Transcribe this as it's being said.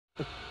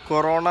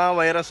Corona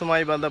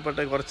വൈറസുമായി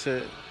ബന്ധപ്പെട്ട് കുറച്ച്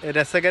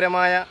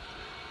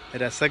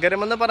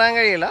രസകരമെന്ന് പറയാൻ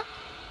കഴിയില്ല,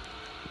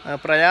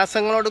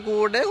 പ്രയാസങ്ങളോട്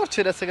കൂടെ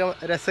കുറച്ച്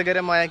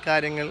രസകരമായ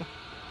കാര്യങ്ങൾ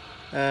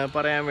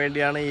പറയാൻ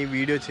വേണ്ടിയാണ് ഈ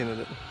വീഡിയോ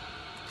ചെയ്യുന്നത്.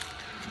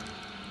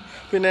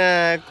 പിന്നെ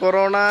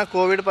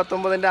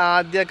കോവിഡ്-19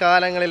 ആദ്യ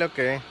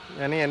കാലങ്ങളിലൊക്കെ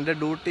ഞാൻ എൻ്റെ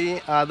ഡ്യൂട്ടി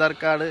ആധാർ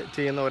കാർഡ്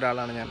ചെയ്യുന്ന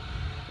ഒരാളാണ് ഞാൻ,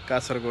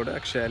 കാസർഗോഡ്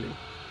അക്ഷയയിൽ.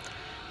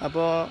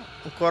 അപ്പോൾ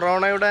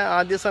കൊറോണയുടെ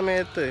ആദ്യ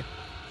സമയത്ത്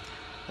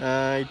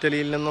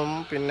ഇറ്റലിയിൽ നിന്നും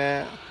പിന്നെ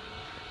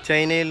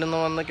ചൈനയിൽ നിന്നും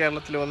വന്ന്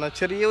കേരളത്തിൽ വന്ന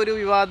ചെറിയൊരു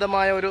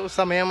വിവാദമായ ഒരു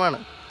സമയമാണ്.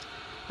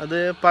 അത്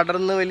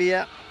പടർന്ന് വലിയ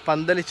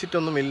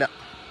പന്തലിച്ചിട്ടൊന്നുമില്ല.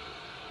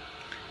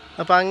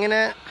 അപ്പോൾ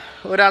അങ്ങനെ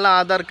ഒരാൾ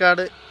ആധാർ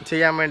കാർഡ്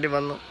ചെയ്യാൻ വേണ്ടി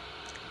വന്നു.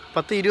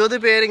 10-20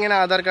 പേരിങ്ങനെ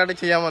ആധാർ കാർഡ്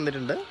ചെയ്യാൻ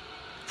വന്നിട്ടുണ്ട്.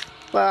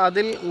 അപ്പോൾ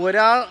അതിൽ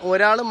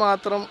ഒരാൾ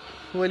മാത്രം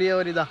വലിയ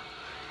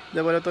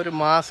ഇതേപോലത്തെ ഒരു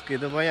മാസ്ക്,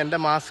 ഇതിപ്പോൾ എൻ്റെ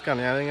മാസ്കാണ്,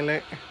 ഞാനിങ്ങനെ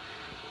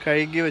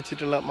കഴുകി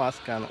വെച്ചിട്ടുള്ള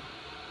മാസ്കാണ്.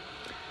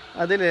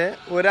 അതിൽ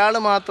ഒരാൾ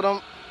മാത്രം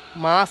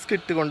മാസ്ക്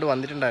ഇട്ടുകൊണ്ട്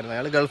വന്നിട്ടുണ്ടായിരുന്നു.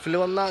 അയാൾ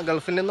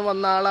ഗൾഫിൽ നിന്ന്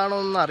വന്ന ആളാണോ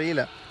എന്നൊന്നും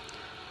അറിയില്ല.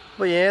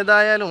 അപ്പോൾ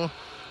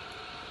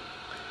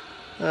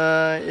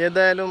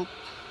ഏതായാലും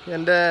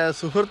എൻ്റെ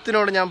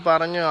സുഹൃത്തിനോട് ഞാൻ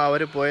പറഞ്ഞു,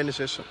 അവർ പോയതിന്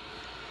ശേഷം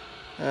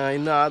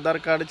ഇന്ന് ആധാർ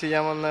കാർഡ്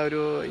ചെയ്യാൻ വന്ന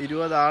ഒരു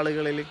 20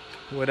 ആളുകളിൽ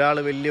ഒരാൾ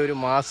വലിയൊരു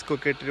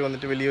മാസ്കൊക്കെ ഇട്ടിട്ട്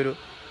വന്നിട്ട് വലിയൊരു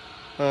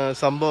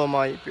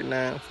സംഭവമായി.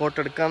 പിന്നെ ഫോട്ടോ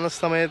എടുക്കാവുന്ന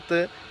സമയത്ത്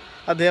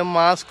അദ്ദേഹം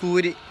മാസ്ക്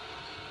ഊരി.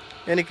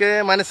 എനിക്ക്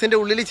മനസ്സിൻ്റെ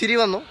ഉള്ളിൽ ചിരി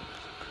വന്നു.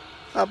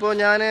 അപ്പോൾ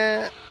ഞാൻ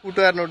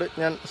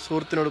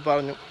സുഹൃത്തിനോട്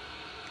പറഞ്ഞു,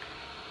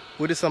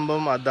 ഒരു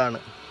സംഭവം അതാണ്.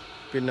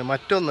 പിന്നെ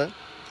മറ്റൊന്ന്,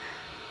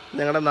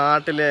 ഞങ്ങളുടെ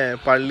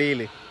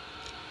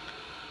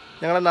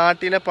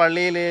നാട്ടിലെ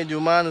പള്ളിയിൽ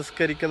ജുമാ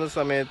നിസ്കരിക്കുന്ന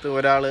സമയത്ത്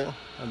ഒരാൾ,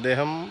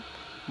 അദ്ദേഹം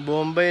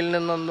ബോംബെയിൽ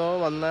നിന്നോ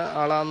വന്ന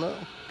ആളാന്ന്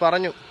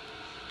പറഞ്ഞു.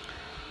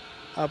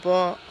 അപ്പോൾ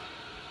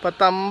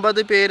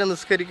 10-50 പേര്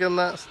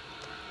നിസ്കരിക്കുന്ന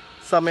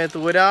സമയത്ത്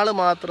ഒരാൾ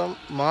മാത്രം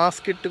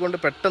മാസ്ക് ഇട്ടുകൊണ്ട്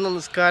പെട്ടെന്ന്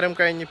നിസ്കാരം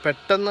കഴിഞ്ഞ്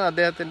പെട്ടെന്ന്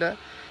അദ്ദേഹത്തിൻ്റെ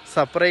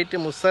സെപ്പറേറ്റ്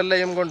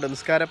മുസല്ലയും കൊണ്ട്,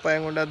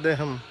 നിസ്കാരപ്പായം കൊണ്ട്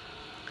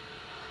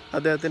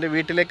അദ്ദേഹത്തിൻ്റെ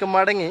വീട്ടിലേക്ക്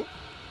മടങ്ങി.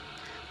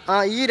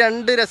 ഈ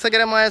 2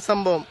 രസകരമായ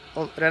സംഭവം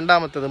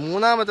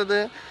മൂന്നാമത്തത്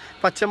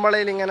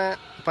പച്ചമ്പളയിൽ ഇങ്ങനെ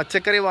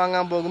പച്ചക്കറി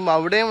വാങ്ങാൻ പോകുമ്പോൾ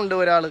അവിടെയും ഉണ്ട്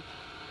ഒരാൾ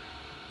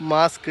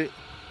മാസ്ക്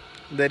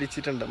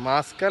ധരിച്ചിട്ടുണ്ട്.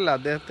 മാസ്ക് അല്ല,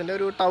 അദ്ദേഹത്തിൻ്റെ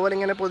ഒരു ടവൽ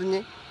ഇങ്ങനെ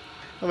പൊതിഞ്ഞ്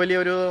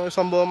വലിയൊരു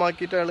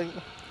സംഭവമാക്കിയിട്ട് ആൾ.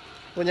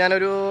 അപ്പോൾ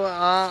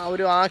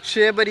ഒരു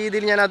ആക്ഷേപ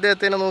രീതിയിൽ ഞാൻ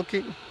അദ്ദേഹത്തിനെ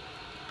നോക്കി.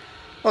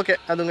 ഓക്കെ,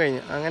 അതും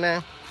കഴിഞ്ഞ് അങ്ങനെ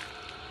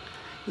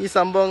ഈ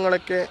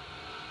സംഭവങ്ങളൊക്കെ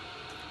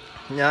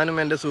ഞാനും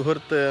എൻ്റെ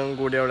സുഹൃത്തും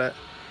കൂടി അവിടെ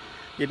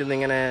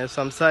ഇരുന്നിങ്ങനെ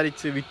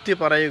സംസാരിച്ച് വിറ്റ്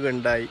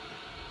പറയുകയുണ്ടായി.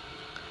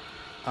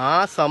 ആ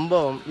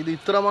സംഭവം ഇത്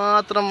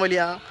ഇത്രമാത്രം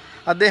വലിയ,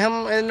 അദ്ദേഹം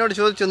എന്നോട്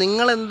ചോദിച്ചു,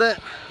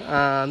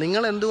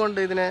 നിങ്ങൾ എന്തുകൊണ്ട്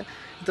ഇതിനെ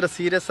ഇത്ര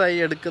സീരിയസ് ആയി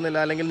എടുക്കുന്നില്ല,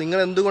 അല്ലെങ്കിൽ നിങ്ങൾ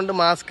എന്തുകൊണ്ട്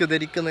മാസ്ക്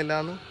ധരിക്കുന്നില്ല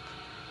എന്ന്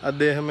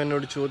അദ്ദേഹം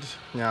എന്നോട് ചോദിച്ചു.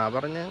 ഞാൻ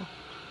പറഞ്ഞു,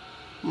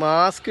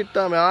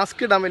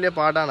 മാസ്ക് ഇടാൻ വലിയ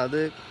പാടാണ്,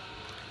 അത്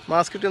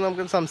മാസ്ക് ഇട്ട്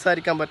നമുക്ക്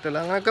സംസാരിക്കാൻ പറ്റില്ല,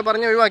 അങ്ങനെയൊക്കെ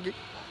പറഞ്ഞ് ഒഴിവാക്കി.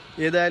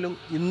 ഏതായാലും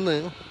ഇന്ന്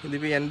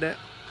ഇതിപ്പോൾ എൻ്റെ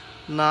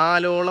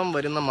 4ഓളം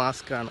വരുന്ന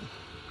മാസ്കാണ്.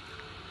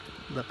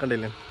 ഇതൊക്കെ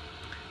കണ്ടില്ലേ,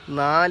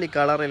 4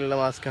 കളറിലുള്ള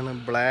മാസ്കാണ്.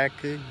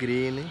 ബ്ലാക്ക്,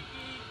 ഗ്രീന്,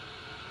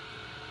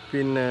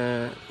 പിന്നെ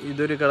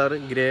ഇതൊരു കളറ്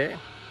ഗ്രേ,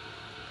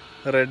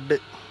 റെഡ്.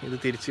 ഇത്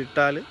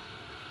തിരിച്ചിട്ടാൽ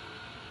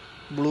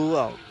ബ്ലൂ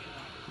ആവും,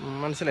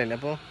 മനസ്സിലായില്ലേ?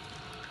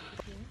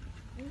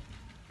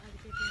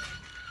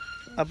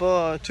 അപ്പോൾ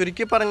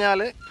ചുരുക്കി പറഞ്ഞാൽ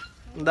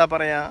എന്താ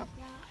പറയുക,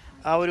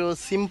 ആ ഒരു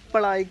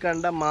സിമ്പിളായി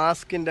കണ്ട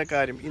മാസ്കിൻ്റെ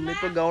കാര്യം.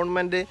 ഇന്നിപ്പോൾ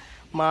ഗവൺമെൻറ്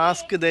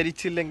മാസ്ക്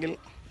ധരിച്ചില്ലെങ്കിൽ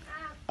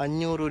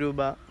 500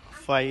 രൂപ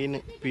ഫൈന്,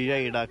 പിഴ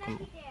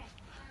ഈടാക്കുന്നു.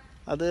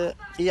 അത്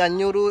ഈ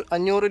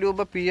 500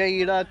 രൂപ പിഴ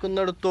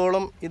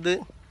ഈടാക്കുന്നിടത്തോളം ഇത്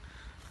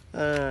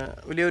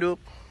വലിയൊരു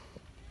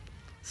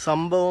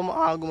സംഭവം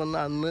ആകുമെന്ന്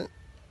അന്ന്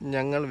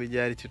ഞങ്ങൾ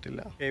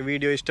വിചാരിച്ചിട്ടില്ല.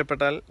 വീഡിയോ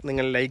ഇഷ്ടപ്പെട്ടാൽ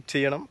നിങ്ങൾ ലൈക്ക്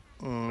ചെയ്യണം,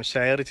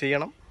 ഷെയർ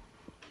ചെയ്യണം,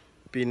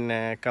 പിന്നെ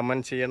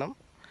കമൻറ്റ് ചെയ്യണം.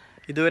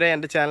 ഇതുവരെ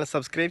എൻ്റെ ചാനൽ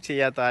സബ്സ്ക്രൈബ്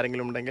ചെയ്യാത്ത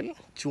ആരെങ്കിലും ഉണ്ടെങ്കിൽ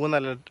ചുവന്ന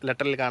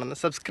ലെറ്ററിൽ കാണുന്ന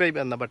സബ്സ്ക്രൈബ്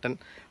എന്ന ബട്ടൺ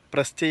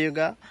പ്രസ് ചെയ്യുക,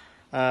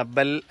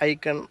 ബെൽ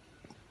ഐക്കൺ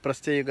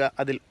പ്രസ് ചെയ്യുക,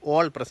 അതിൽ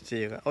ഓൾ പ്രസ്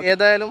ചെയ്യുക.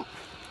 ഏതായാലും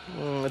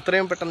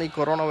എത്രയും പെട്ടെന്ന് ഈ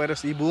കൊറോണ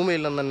വൈറസ് ഈ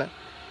ഭൂമിയിൽ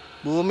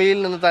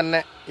നിന്ന്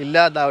തന്നെ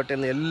ഇല്ലാതാവട്ടെ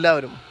എന്ന്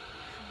എല്ലാവരും,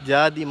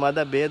 ജാതി മത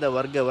ഭേദ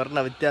വർഗ വർണ്ണ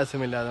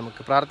വ്യത്യാസമില്ലാതെ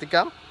നമുക്ക്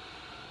പ്രാർത്ഥിക്കാം.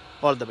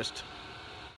 All the best.